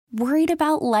Worried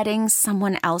about letting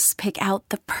someone else pick out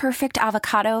the perfect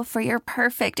avocado for your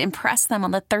perfect impress them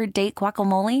on the third date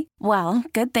guacamole? Well,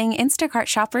 good thing Instacart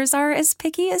shoppers are as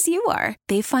picky as you are.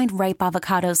 They find ripe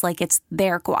avocados like it's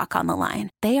their guac on the line.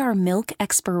 They are milk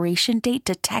expiration date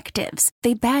detectives.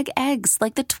 They bag eggs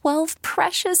like the 12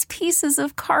 precious pieces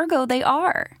of cargo they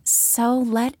are. So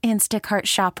let Instacart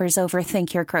shoppers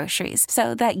overthink your groceries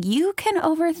so that you can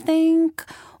overthink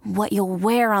what you'll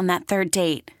wear on that third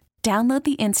date. Download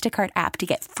the Instacart app to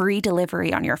get free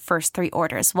delivery on your first 3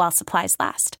 orders while supplies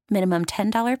last. Minimum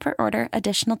 $10 per order.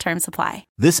 Additional terms apply.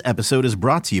 This episode is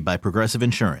brought to you by Progressive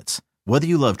Insurance. Whether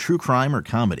you love true crime or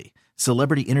comedy,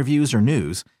 celebrity interviews or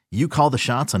news, you call the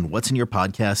shots on what's in your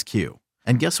podcast queue.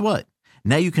 And guess what?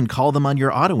 Now you can call them on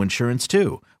your auto insurance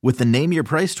too with the Name Your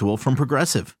Price tool from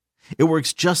Progressive. It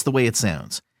works just the way it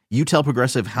sounds. You tell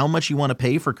Progressive how much you want to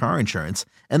pay for car insurance,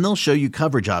 and they'll show you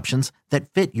coverage options that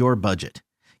fit your budget.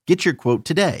 Get your quote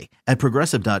today at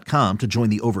Progressive.com to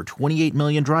join the over 28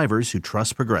 million drivers who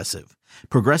trust Progressive.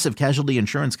 Progressive Casualty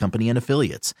Insurance Company and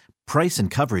Affiliates. Price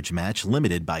and coverage match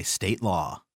limited by state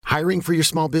law. Hiring for your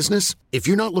small business? If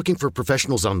you're not looking for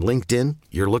professionals on LinkedIn,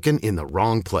 you're looking in the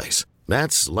wrong place.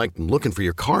 That's like looking for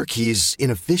your car keys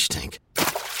in a fish tank.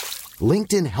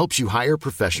 LinkedIn helps you hire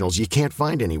professionals you can't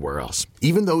find anywhere else,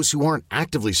 even those who aren't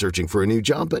actively searching for a new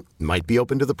job but might be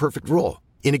open to the perfect role.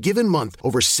 In a given month,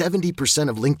 over 70%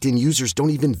 of LinkedIn users don't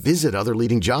even visit other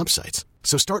leading job sites.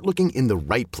 So start looking in the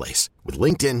right place. With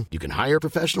LinkedIn, you can hire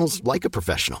professionals like a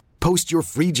professional. Post your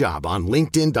free job on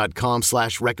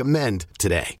linkedin.com/recommend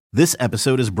today. This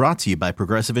episode is brought to you by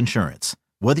Progressive Insurance.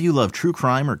 Whether you love true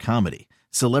crime or comedy,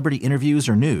 celebrity interviews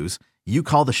or news, you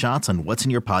call the shots on what's in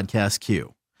your podcast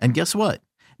queue. And guess what?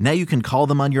 Now you can call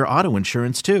them on your auto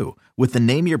insurance too with the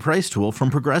Name Your Price tool from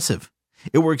Progressive.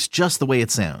 It works just the way it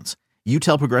sounds. You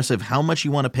tell Progressive how much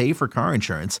you want to pay for car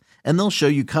insurance, and they'll show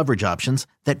you coverage options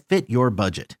that fit your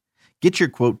budget. Get your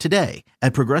quote today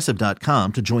at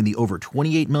Progressive.com to join the over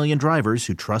 28 million drivers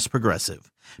who trust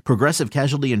Progressive. Progressive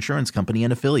Casualty Insurance Company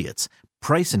and Affiliates.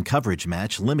 Price and coverage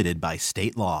match limited by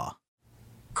state law.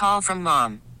 Call from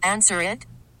mom. Answer it.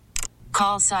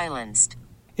 Call silenced.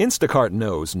 Instacart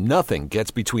knows nothing gets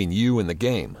between you and the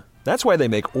game. That's why they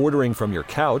make ordering from your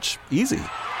couch easy.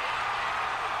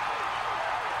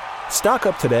 Stock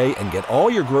up today and get all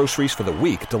your groceries for the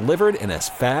week delivered in as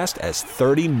fast as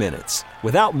 30 minutes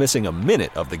without missing a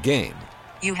minute of the game.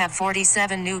 You have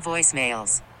 47 new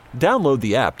voicemails. Download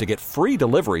the app to get free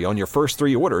delivery on your first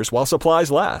 3 orders while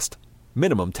supplies last.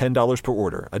 Minimum $10 per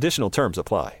order. Additional terms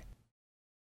apply.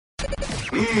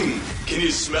 Can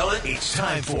you smell it? It's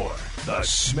time for the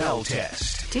smell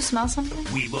test. Do you smell something?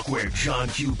 We look where John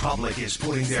Q. Public is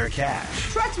putting their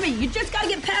cash. Trust me, you just gotta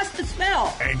get past the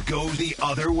smell. And go the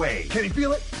other way. Can you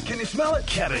feel it? Can you smell it?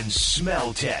 Kevin's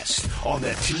smell test on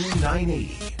the Team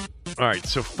 980. All right,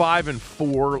 so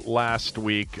 5-4 last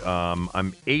week.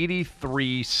 I'm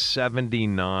 83,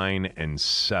 79, and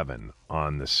 7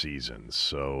 on the season.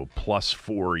 So plus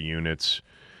 4 units.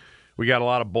 We got a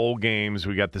lot of bowl games.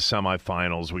 We got the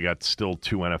semifinals. We got still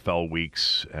 2 NFL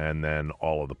weeks, and then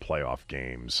all of the playoff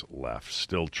games left.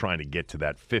 Still trying to get to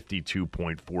that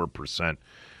 52.4%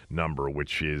 number,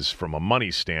 which is, from a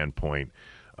money standpoint,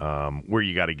 where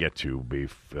you got to get to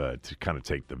kind of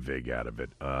take the vig out of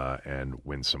it and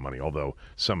win some money. Although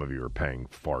some of you are paying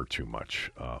far too much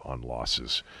on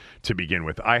losses to begin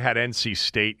with. I had NC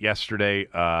State yesterday.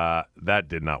 That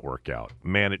did not work out.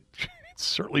 Man, it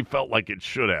certainly felt like it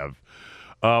should have.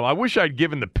 I wish I'd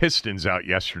given the Pistons out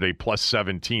yesterday plus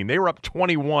 17. They were up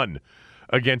 21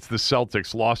 against the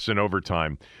Celtics, lost in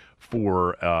overtime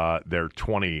for their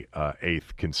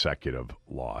 28th consecutive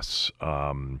loss.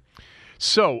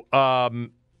 So I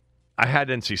had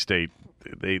NC State.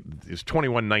 It was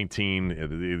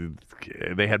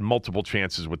 21-19. They had multiple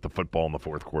chances with the football in the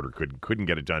fourth quarter. Couldn't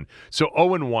get it done. So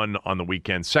 0-1 on the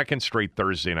weekend. Second straight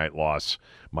Thursday night loss.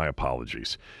 My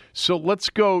apologies. So let's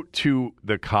go to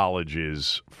the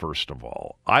colleges first of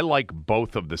all. I like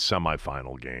both of the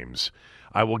semifinal games.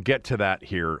 I will get to that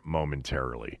here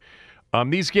momentarily.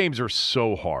 These games are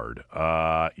so hard.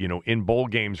 In bowl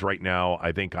games right now,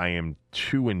 I think I am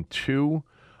 2-2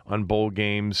 on bowl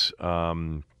games.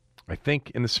 I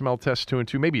think in the smell test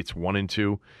 2-2. Maybe it's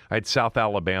 1-2. I had South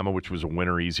Alabama, which was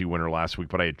a easy winner last week,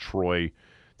 but I had Troy.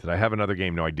 Did I have another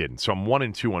game? No, I didn't. So I'm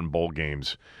 1-2 on bowl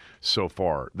games so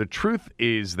far. The truth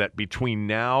is that between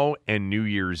now and New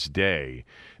Year's Day,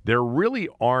 there really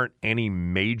aren't any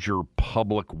major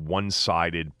public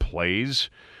one-sided plays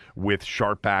with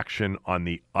sharp action on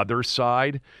the other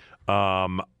side.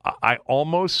 I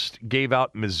almost gave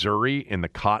out Missouri in the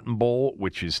Cotton Bowl,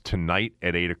 which is tonight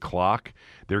at 8 o'clock.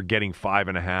 They're getting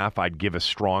 5.5. I'd give a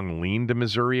strong lean to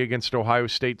Missouri against Ohio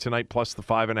State tonight, plus the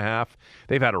 5.5.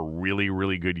 They've had a really,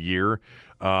 really good year,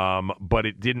 but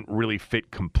it didn't really fit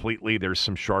completely. There's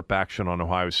some sharp action on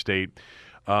Ohio State.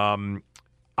 The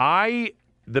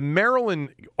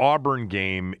Maryland-Auburn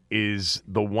game is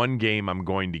the one game I'm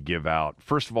going to give out.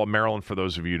 First of all, Maryland, for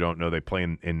those of you who don't know, they play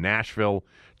in Nashville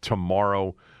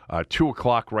tomorrow, 2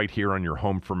 o'clock right here on your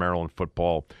home for Maryland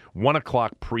football, 1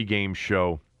 o'clock pregame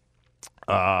show.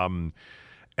 And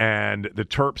the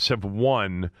Terps have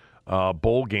won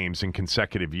bowl games in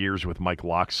consecutive years with Mike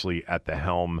Locksley at the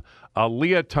helm.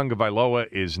 Leah Tungavailoa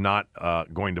is not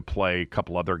going to play. A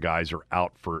couple other guys are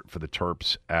out for the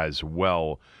Terps as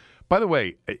well. By the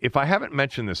way, if I haven't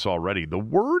mentioned this already, the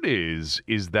word is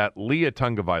that Leah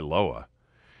Tungavailoa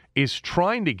is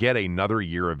trying to get another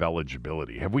year of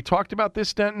eligibility. Have we talked about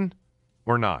this, Denton,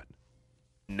 or not?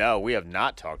 No, we have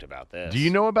not talked about this. Do you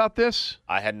know about this?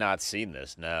 I had not seen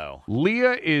this, no.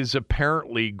 Leah is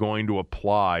apparently going to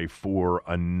apply for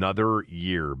another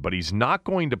year, but he's not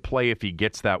going to play if he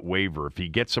gets that waiver. If he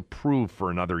gets approved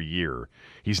for another year,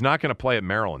 he's not going to play at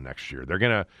Maryland next year. They're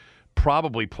going to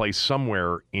probably play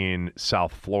somewhere in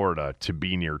South Florida to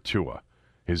be near Tua,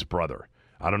 his brother.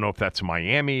 I don't know if that's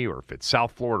Miami or if it's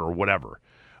South Florida or whatever.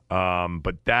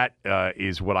 But that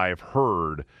is what I have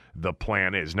heard the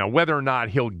plan is. Now, whether or not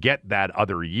he'll get that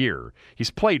other year,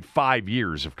 he's played 5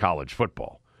 years of college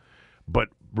football. But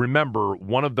remember,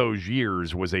 one of those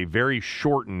years was a very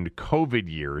shortened COVID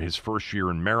year, his first year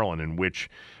in Maryland, in which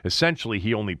essentially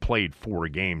he only played 4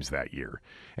 games that year.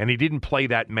 And he didn't play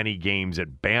that many games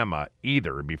at Bama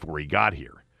either before he got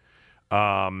here.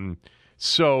 And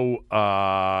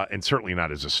certainly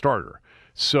not as a starter.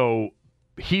 So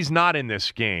he's not in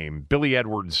this game. Billy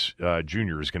Edwards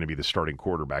Jr. is going to be the starting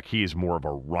quarterback. He is more of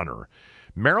a runner.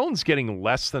 Maryland's getting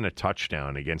less than a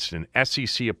touchdown against an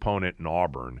SEC opponent in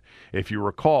Auburn. If you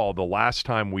recall, the last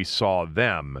time we saw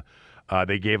them,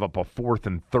 they gave up a 4th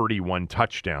and 31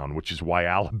 touchdown, which is why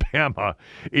Alabama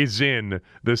is in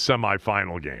the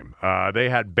semifinal game. They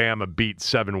had Bama beat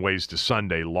 7 ways to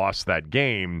Sunday, lost that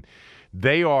game.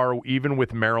 They are, even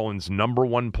with Maryland's number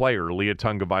 1 player, Leah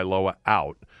Tungavailoa,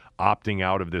 opting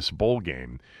out of this bowl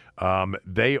game.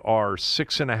 They are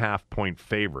 6.5-point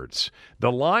favorites.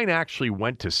 The line actually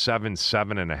went to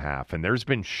 7.5, and there's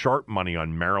been sharp money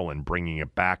on Maryland bringing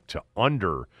it back to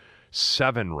under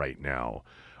 7 right now.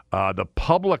 The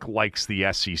public likes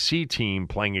the SEC team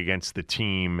playing against the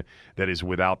team that is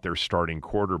without their starting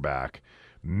quarterback.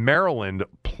 Maryland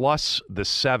plus the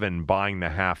 7 buying the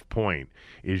half point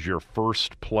is your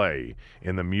first play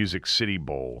in the Music City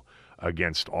Bowl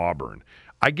against Auburn.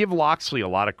 I give Locksley a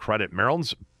lot of credit.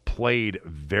 Maryland's played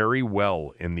very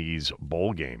well in these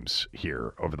bowl games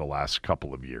here over the last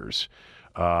couple of years.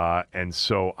 And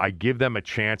so I give them a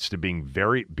chance to being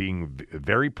very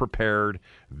prepared,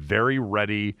 very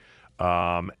ready.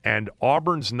 And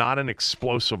Auburn's not an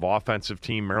explosive offensive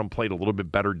team. Maryland played a little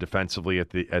bit better defensively at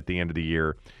the end of the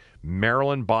year.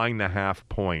 Maryland buying the half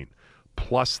point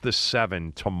plus the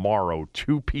 7 tomorrow,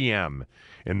 2 p.m.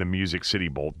 in the Music City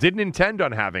Bowl. Didn't intend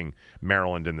on having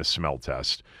Maryland in the smell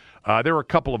test. There were a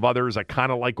couple of others. I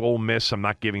kind of like Ole Miss. I'm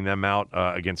not giving them out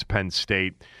against Penn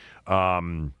State.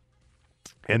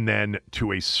 And then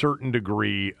to a certain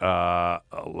degree,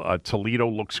 Toledo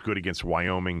looks good against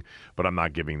Wyoming, but I'm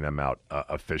not giving them out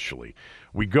officially.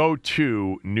 We go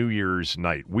to New Year's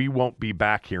night. We won't be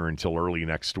back here until early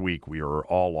next week. We are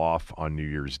all off on New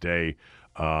Year's Day.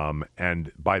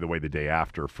 And by the way, the day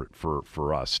after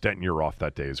for us. Denton, you're off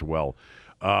that day as well.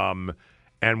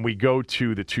 And we go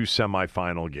to the 2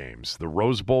 semifinal games. The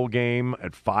Rose Bowl game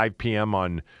at 5 p.m.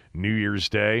 on New Year's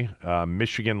Day.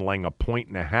 Michigan laying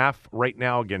 1.5 right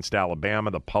now against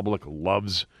Alabama. The public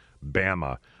loves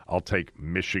Bama. I'll take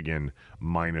Michigan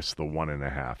minus the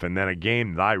 1.5. And then a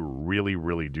game that I really,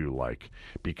 really do like,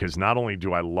 because not only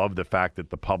do I love the fact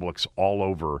that the public's all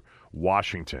over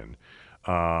Washington,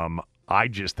 I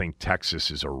just think Texas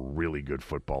is a really good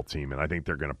football team, and I think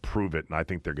they're going to prove it, and I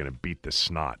think they're going to beat the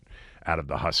snot out of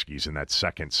the Huskies in that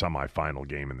second semifinal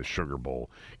game in the Sugar Bowl.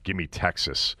 Give me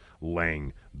Texas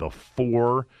laying the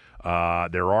 4.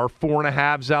 There are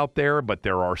 4.5s out there, but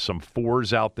there are some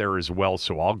 4s out there as well,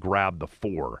 so I'll grab the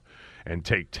 4 and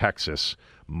take Texas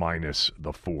minus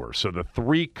the 4. So the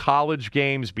 3 college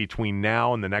games between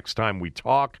now and the next time we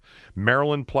talk: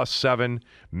 Maryland plus 7,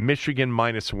 Michigan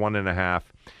minus 1.5,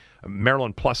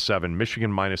 Maryland plus 7,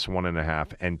 Michigan minus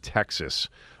 1.5, and Texas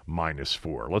minus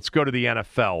 4. Let's go to the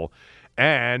NFL,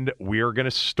 and we are going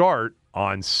to start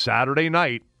on Saturday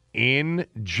night in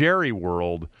Jerry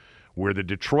World, where the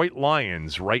Detroit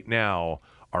Lions right now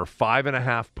are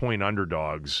 5.5-point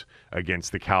underdogs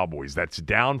against the Cowboys. That's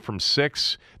down from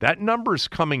 6. That number's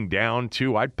coming down,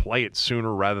 too. I'd play it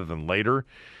sooner rather than later.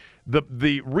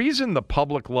 The reason the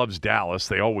public loves Dallas,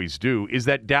 they always do, is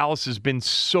that Dallas has been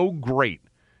so great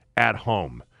at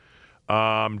home.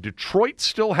 Detroit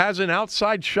still has an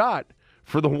outside shot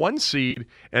for the 1 seed,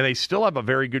 and they still have a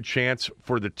very good chance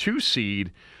for the 2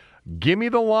 seed. Give me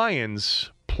the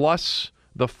Lions plus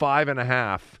the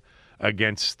 5.5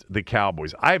 against the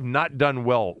Cowboys. I have not done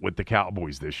well with the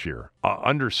Cowboys this year.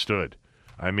 Understood.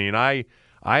 I mean,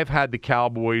 I've had the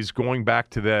Cowboys going back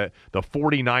to the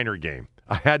 49er game.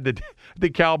 I had the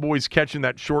Cowboys catching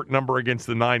that short number against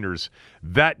the Niners.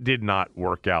 That did not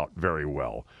work out very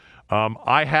well.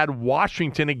 I had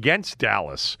Washington against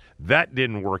Dallas. That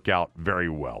didn't work out very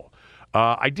well.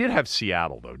 I did have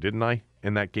Seattle, though, didn't I,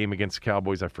 in that game against the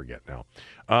Cowboys? I forget now.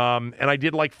 And I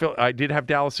did have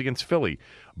Dallas against Philly.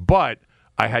 But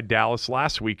I had Dallas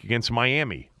last week against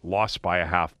Miami, lost by a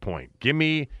 0.5 point. Give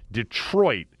me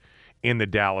Detroit in the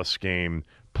Dallas game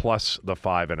plus the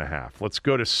 5.5. Let's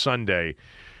go to Sunday.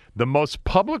 The most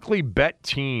publicly bet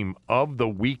team of the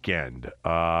weekend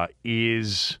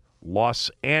is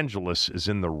Los Angeles is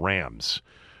in the Rams,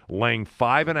 laying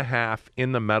 5.5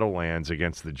 in the Meadowlands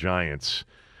against the Giants.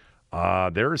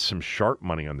 There is some sharp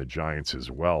money on the Giants as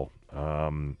well,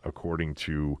 according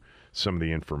to some of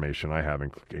the information I have,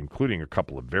 including a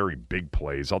couple of very big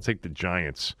plays. I'll take the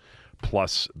Giants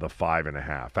plus the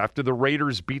 5.5. After the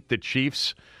Raiders beat the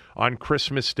Chiefs on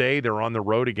Christmas Day, they're on the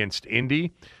road against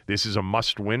Indy. This is a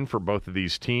must-win for both of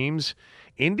these teams.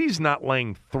 Indy's not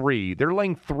laying 3. They're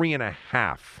laying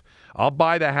 3.5. I'll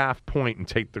buy the 0.5 point and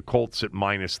take the Colts at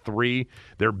 -3.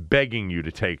 They're begging you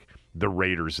to take the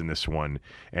Raiders in this one,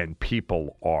 and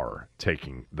people are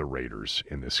taking the Raiders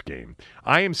in this game.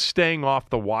 I am staying off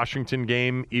the Washington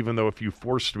game, even though if you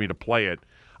forced me to play it,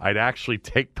 I'd actually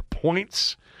take the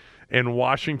points in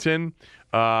Washington.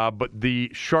 But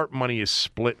the sharp money is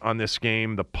split on this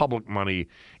game. The public money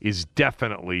is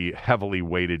definitely heavily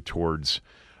weighted towards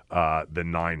the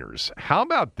Niners. How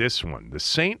about this one? The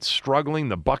Saints struggling,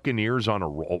 the Buccaneers on a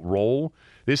roll.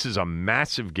 This is a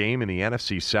massive game in the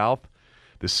NFC South.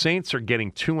 The Saints are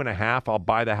getting 2.5. I'll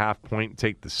buy the 0.5 point and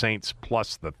take the Saints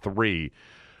plus the 3.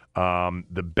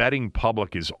 The betting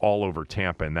public is all over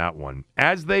Tampa in that one,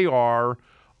 as they are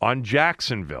on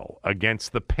Jacksonville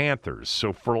against the Panthers.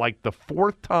 So for like the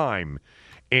 4th time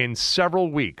in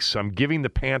several weeks, I'm giving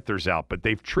the Panthers out, but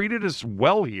they've treated us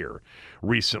well here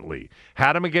recently.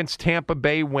 Had them against Tampa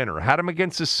Bay, winner. Had them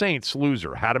against the Saints,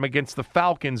 loser. Had them against the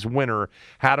Falcons, winner.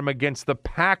 Had them against the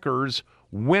Packers,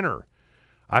 winner.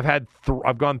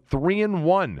 I've gone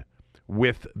 3-1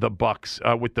 with the Bucks,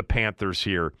 with the Panthers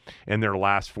here in their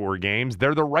last 4 games.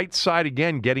 They're the right side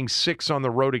again, getting 6 on the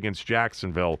road against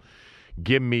Jacksonville.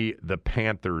 Give me the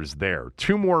Panthers there.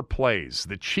 2 more plays.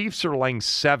 The Chiefs are laying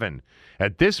 7.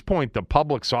 At this point, the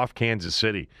public's off Kansas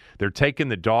City. They're taking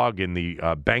the dog in the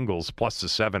Bengals plus the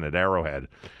 7 at Arrowhead.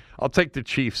 I'll take the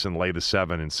Chiefs and lay the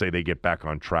 7 and say they get back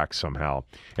on track somehow.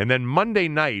 And then Monday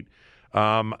night,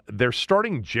 they're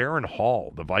starting Jaron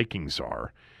Hall, the Vikings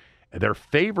are. They're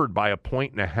favored by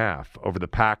 1.5 over the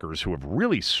Packers, who have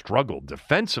really struggled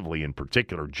defensively in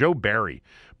particular. Joe Barry,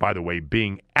 by the way,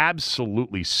 being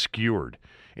absolutely skewered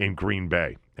in Green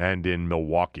Bay and in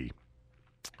Milwaukee.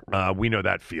 We know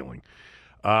that feeling.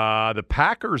 The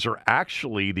Packers are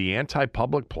actually the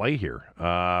anti-public play here.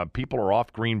 People are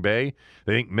off Green Bay.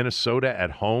 They think Minnesota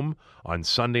at home on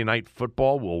Sunday Night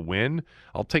Football will win.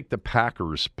 I'll take the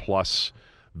Packers plus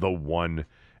the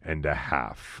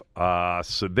 1.5.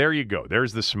 So there you go.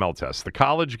 There's the smell test. The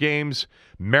college games,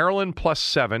 Maryland plus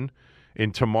 7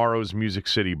 in tomorrow's Music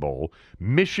City Bowl.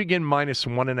 Michigan minus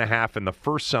 1.5 in the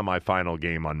first semifinal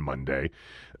game on Monday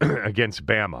against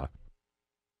Bama.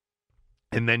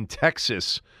 And then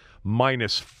Texas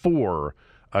minus 4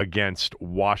 against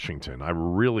Washington.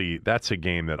 That's a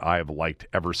game that I have liked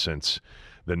ever since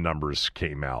the numbers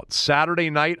came out. Saturday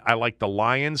night, I like the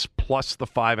Lions plus the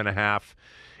 5.5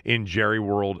 in Jerry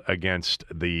World against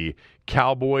the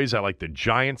Cowboys. I like the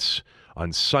Giants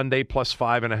on Sunday plus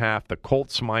 5.5, the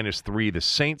Colts minus 3, the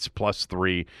Saints plus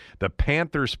 3, the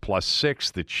Panthers plus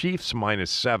 6, the Chiefs minus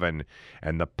 7,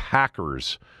 and the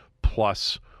Packers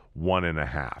plus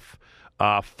 1.5.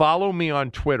 Follow me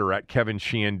on Twitter at Kevin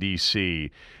Sheehan DC.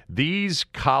 These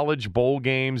college bowl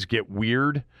games get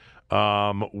weird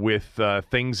with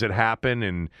things that happen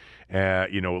and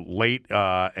late,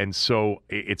 and so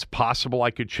it's possible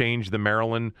I could change the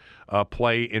Maryland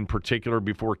play in particular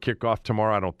before kickoff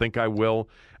tomorrow. I don't think I will.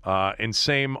 And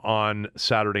same on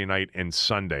Saturday night and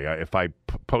Sunday. If I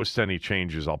post any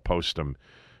changes, I'll post them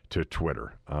to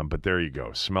Twitter. But there you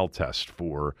go. Smell test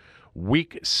for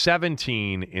Week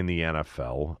 17 in the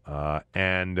NFL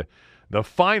and the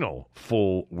final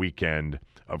full weekend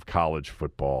of college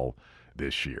football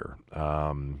this year.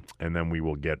 And then we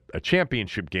will get a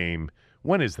championship game.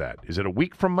 When is that? Is it a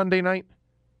week from Monday night?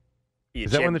 Yeah,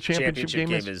 is that when the championship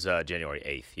game is? is January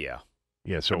 8th, yeah.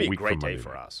 Yeah, so That'd a week be a great from day Monday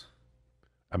for night. us.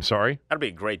 I'm sorry? That'd be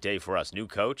a great day for us. New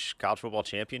coach, college football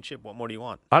championship. What more do you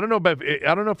want? I don't know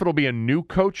if it'll be a new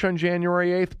coach on January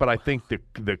 8th, but I think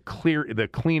the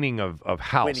cleaning of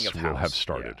house will have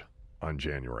started on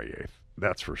January 8th.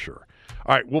 That's for sure.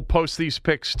 All right, we'll post these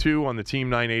picks too on the Team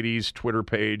 980's Twitter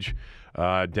page.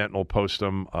 Denton will post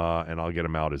them, and I'll get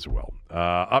them out as well.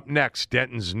 Up next,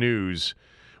 Denton's News.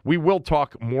 We will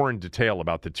talk more in detail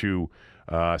about the two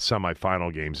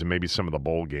semifinal games and maybe some of the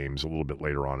bowl games a little bit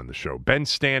later on in the show. Ben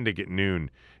Standig at noon.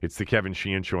 It's the Kevin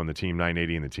Sheehan Show on the Team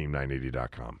 980 and the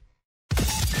Team980.com.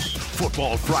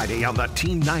 Football Friday on the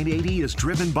Team 980 is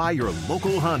driven by your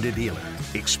local Honda dealer.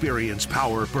 Experience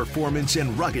power, performance,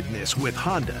 and ruggedness with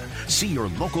Honda. See your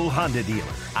local Honda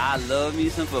dealer. I love me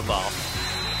some football.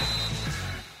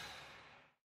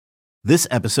 This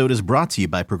episode is brought to you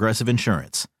by Progressive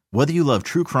Insurance. Whether you love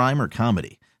true crime or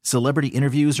comedy, celebrity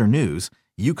interviews or news,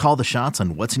 you call the shots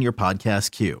on what's in your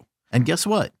podcast queue. And guess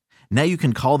what? Now you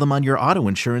can call them on your auto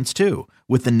insurance too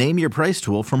with the Name Your Price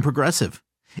tool from Progressive.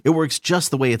 It works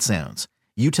just the way it sounds.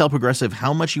 You tell Progressive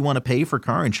how much you want to pay for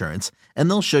car insurance, and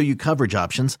they'll show you coverage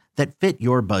options that fit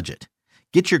your budget.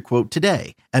 Get your quote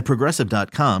today at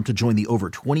Progressive.com to join the over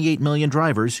 28 million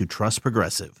drivers who trust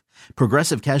Progressive.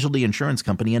 Progressive Casualty Insurance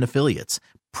Company and Affiliates.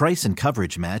 Price and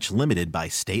coverage match limited by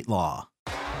state law.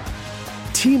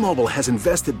 T-Mobile has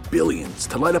invested billions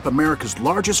to light up America's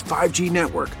largest 5G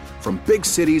network, from big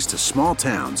cities to small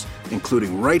towns,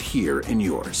 including right here in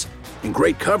yours. And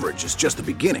great coverage is just the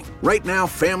beginning. Right now,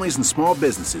 families and small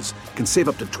businesses can save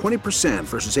up to 20%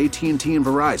 versus AT&T and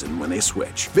Verizon when they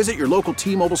switch. Visit your local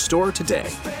T-Mobile store today.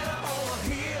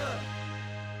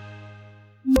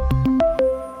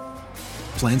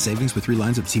 Plan savings with 3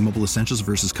 lines of T-Mobile Essentials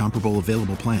versus comparable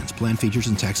available plans. Plan features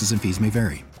and taxes and fees may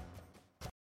vary.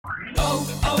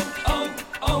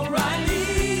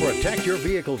 Protect your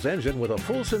vehicle's engine with a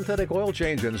full synthetic oil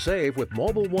change and save with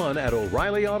Mobil 1 at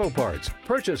O'Reilly Auto Parts.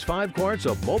 Purchase 5 quarts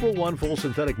of Mobil 1 full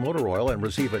synthetic motor oil and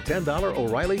receive a $10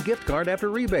 O'Reilly gift card after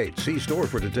rebate. See store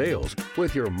for details.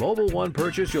 With your Mobil 1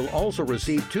 purchase, you'll also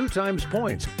receive 2 times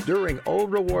points during O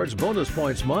Rewards Bonus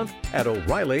Points Month at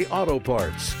O'Reilly Auto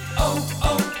Parts.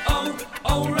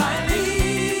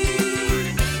 O'Reilly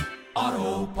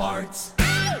Auto Parts.